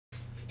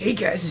Hey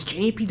guys, it's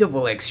JP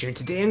here, and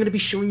today I'm going to be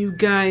showing you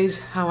guys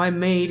how I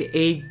made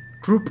a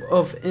group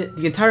of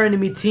the entire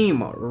enemy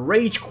team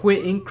rage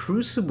quit in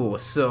Crucible.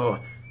 So,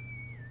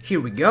 here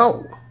we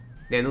go.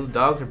 Man, those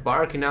dogs are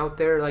barking out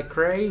there like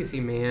crazy,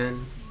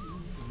 man.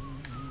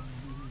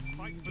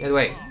 By the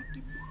way,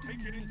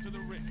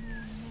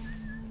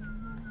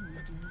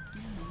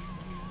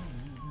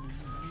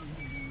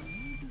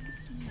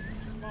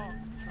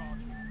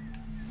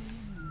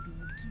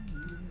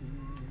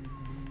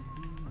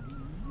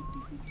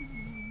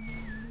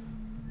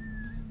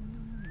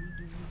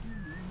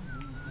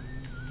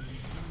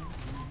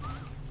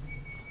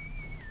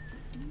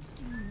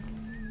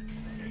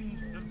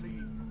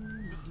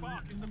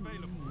 is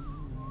available.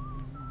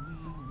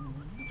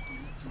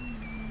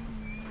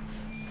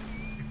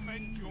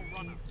 Defend your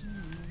runner.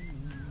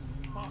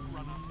 Spark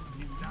runner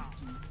is down.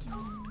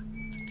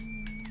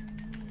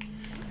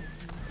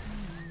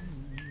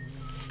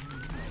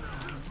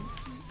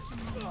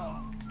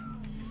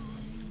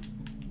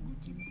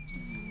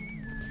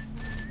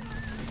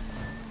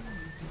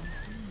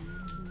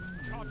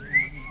 Charging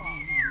the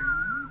spark.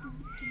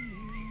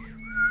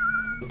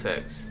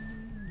 text.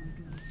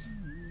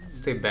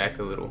 Stay back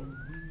a little.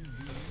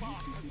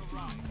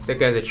 That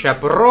guy's a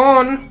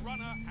chaperone!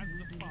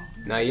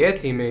 Not yet,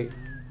 teammate.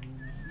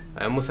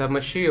 I almost have my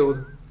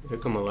shield. Here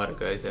come a lot of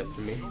guys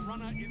after me.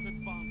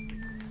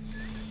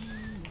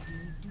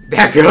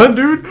 That gun,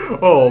 dude?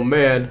 Oh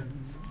man.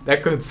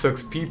 That gun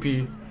sucks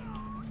pee-pee.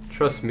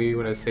 Trust me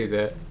when I say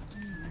that.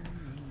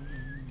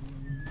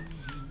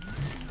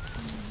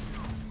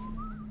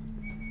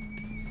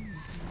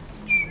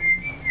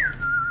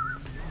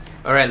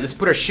 Alright, let's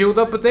put our shield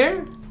up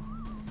there.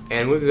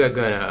 And we're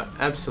gonna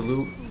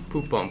absolute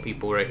poop on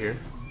people right here.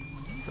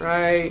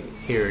 Right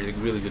here is a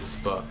really good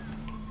spot.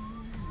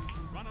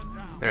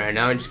 Alright,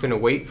 now I'm just gonna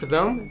wait for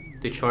them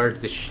to charge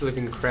the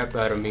living crap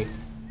out of me.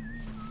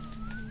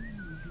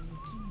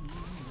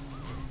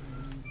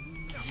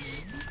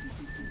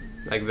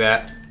 Like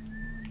that.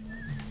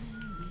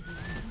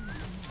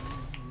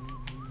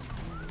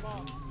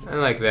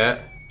 And like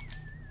that.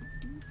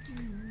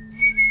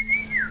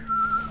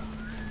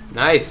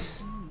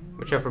 Nice!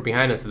 Watch out for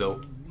behind us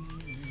though.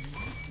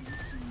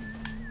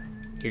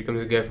 Here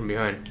comes a guy from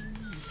behind.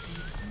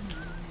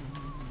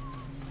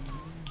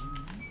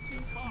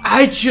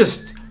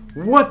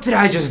 What did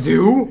I just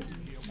do?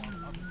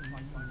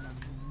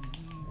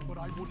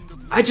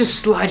 I just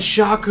slide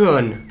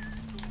shotgun.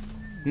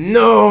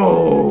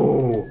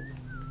 No!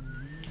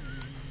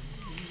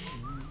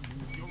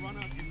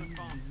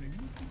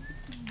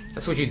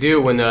 That's what you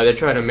do when they're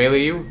trying to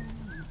melee you.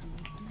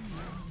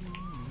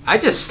 I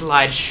just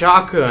slide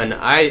shotgun.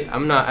 I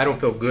don't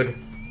feel good.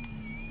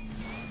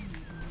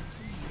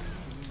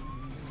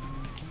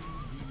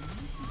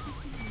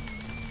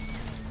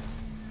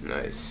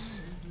 Nice.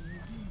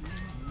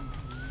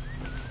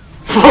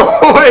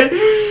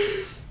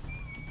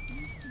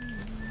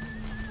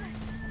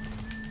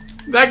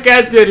 That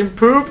guy's getting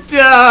pooped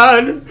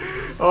on.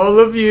 All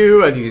of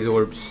you, these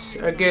orbs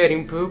are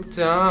getting pooped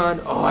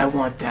on. Oh, I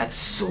want that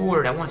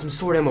sword. I want some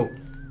sword ammo.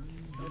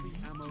 No.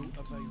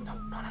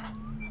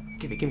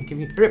 Give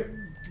me. Rip.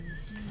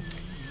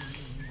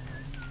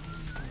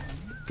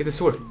 Get the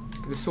sword.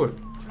 Get the sword.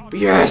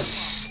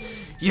 Yes!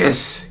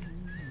 Yes!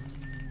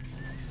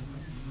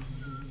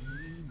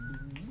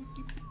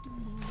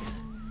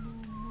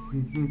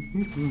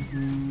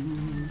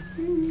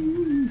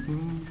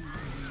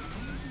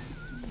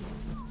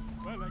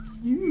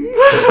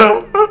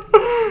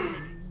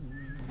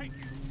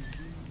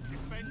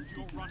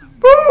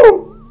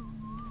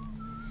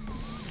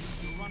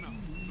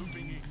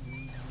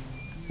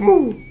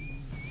 Move.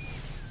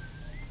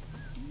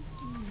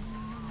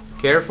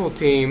 Careful,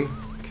 team.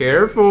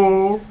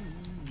 Careful.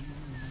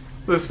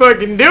 Let's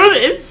fucking do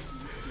this.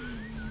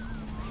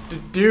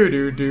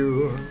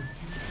 Do.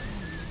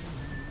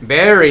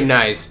 Very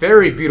nice.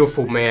 Very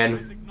beautiful,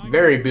 man.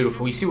 Very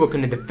beautiful. You see what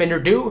can a defender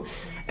do?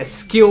 A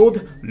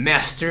skilled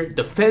master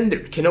defender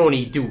can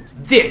only do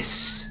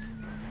this.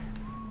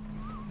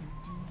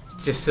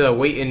 Just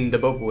wait in the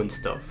bubble and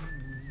stuff.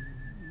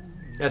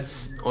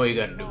 That's all you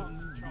gotta do.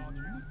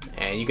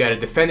 And you gotta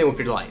defend it with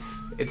your life.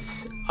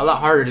 It's a lot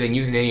harder than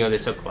using any other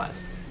subclass.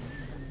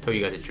 Tell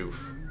you guys the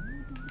truth.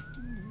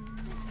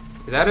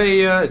 Is that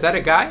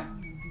a guy?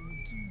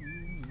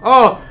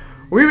 Oh,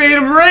 we made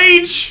him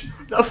rage!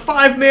 A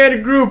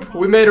 5-man group.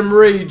 We made him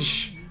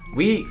rage.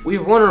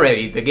 We've won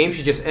already. The game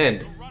should just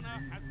end.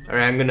 All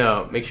right, I'm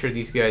gonna make sure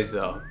these guys. We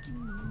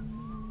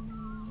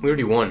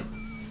already won.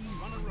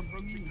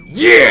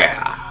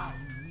 Yeah!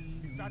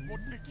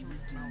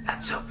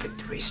 That's how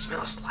victory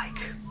smells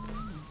like.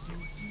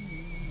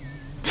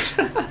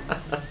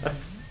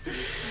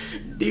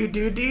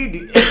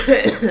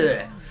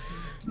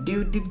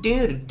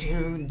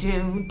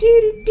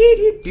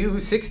 do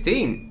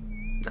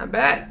 16. Not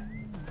bad.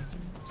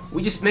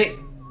 We just made.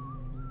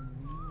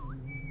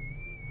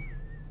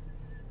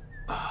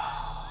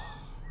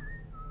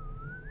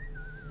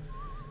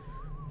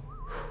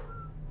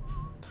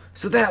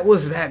 So that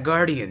was that,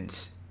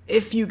 Guardians.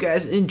 If you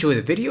guys enjoyed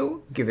the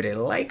video, give it a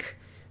like,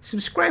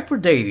 subscribe for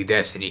daily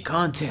Destiny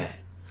content.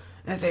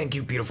 And thank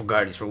you, beautiful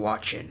Guardians, for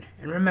watching.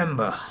 And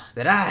remember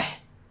that I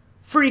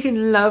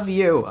freaking love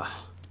you.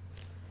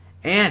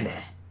 And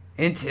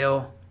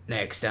until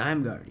next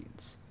time,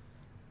 Guardians.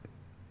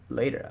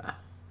 Later.